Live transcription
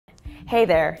Hey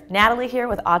there, Natalie here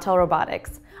with Autel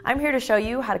Robotics. I'm here to show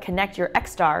you how to connect your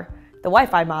X-Star, the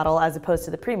Wi-Fi model as opposed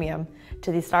to the premium,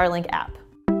 to the Starlink app.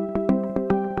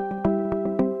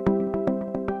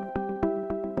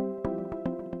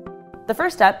 The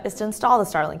first step is to install the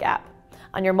Starlink app.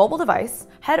 On your mobile device,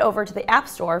 head over to the App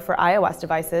Store for iOS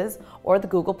devices or the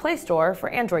Google Play Store for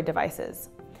Android devices.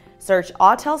 Search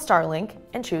Autel Starlink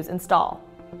and choose Install.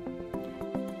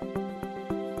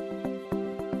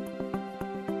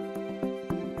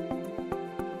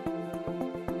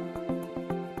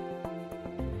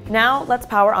 Now let's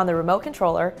power on the remote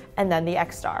controller and then the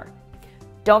X-Star.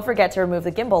 Don't forget to remove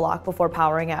the gimbal lock before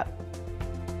powering up.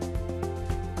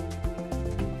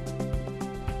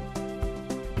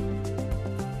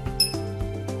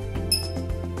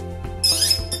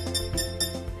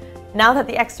 Now that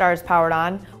the X-Star is powered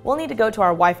on, we'll need to go to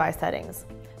our Wi-Fi settings.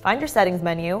 Find your settings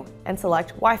menu and select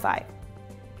Wi-Fi.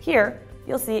 Here,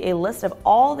 you'll see a list of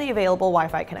all the available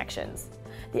Wi-Fi connections.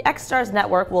 The X-Star's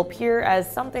network will appear as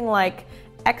something like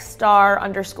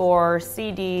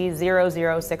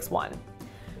X-Star_CD0061.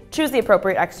 Choose the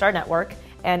appropriate X-Star network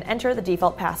and enter the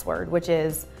default password, which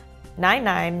is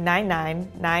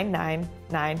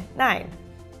 99999999.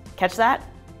 Catch that?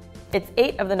 It's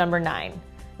 8 of the number 9.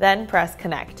 Then press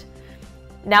Connect.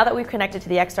 Now that we've connected to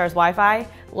the X-Star's Wi-Fi,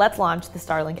 let's launch the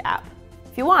Starlink app.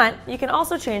 If you want, you can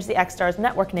also change the X-Star's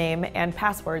network name and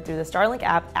password through the Starlink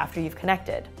app after you've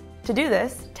connected. To do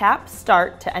this, tap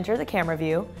Start to enter the camera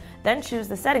view, then choose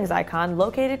the settings icon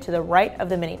located to the right of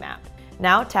the minimap.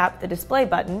 Now tap the display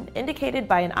button indicated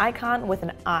by an icon with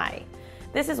an eye.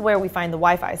 This is where we find the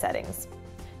Wi-Fi settings.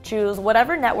 Choose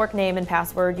whatever network name and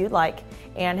password you'd like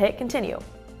and hit Continue.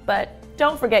 But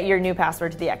don't forget your new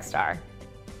password to the X-Star.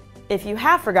 If you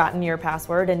have forgotten your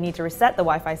password and need to reset the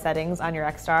Wi-Fi settings on your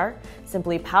X-Star,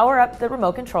 simply power up the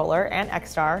remote controller and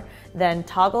X-Star, then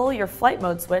toggle your flight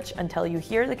mode switch until you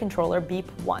hear the controller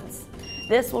beep once.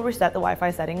 This will reset the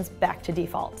Wi-Fi settings back to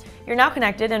default. You're now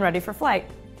connected and ready for flight.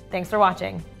 Thanks for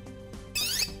watching.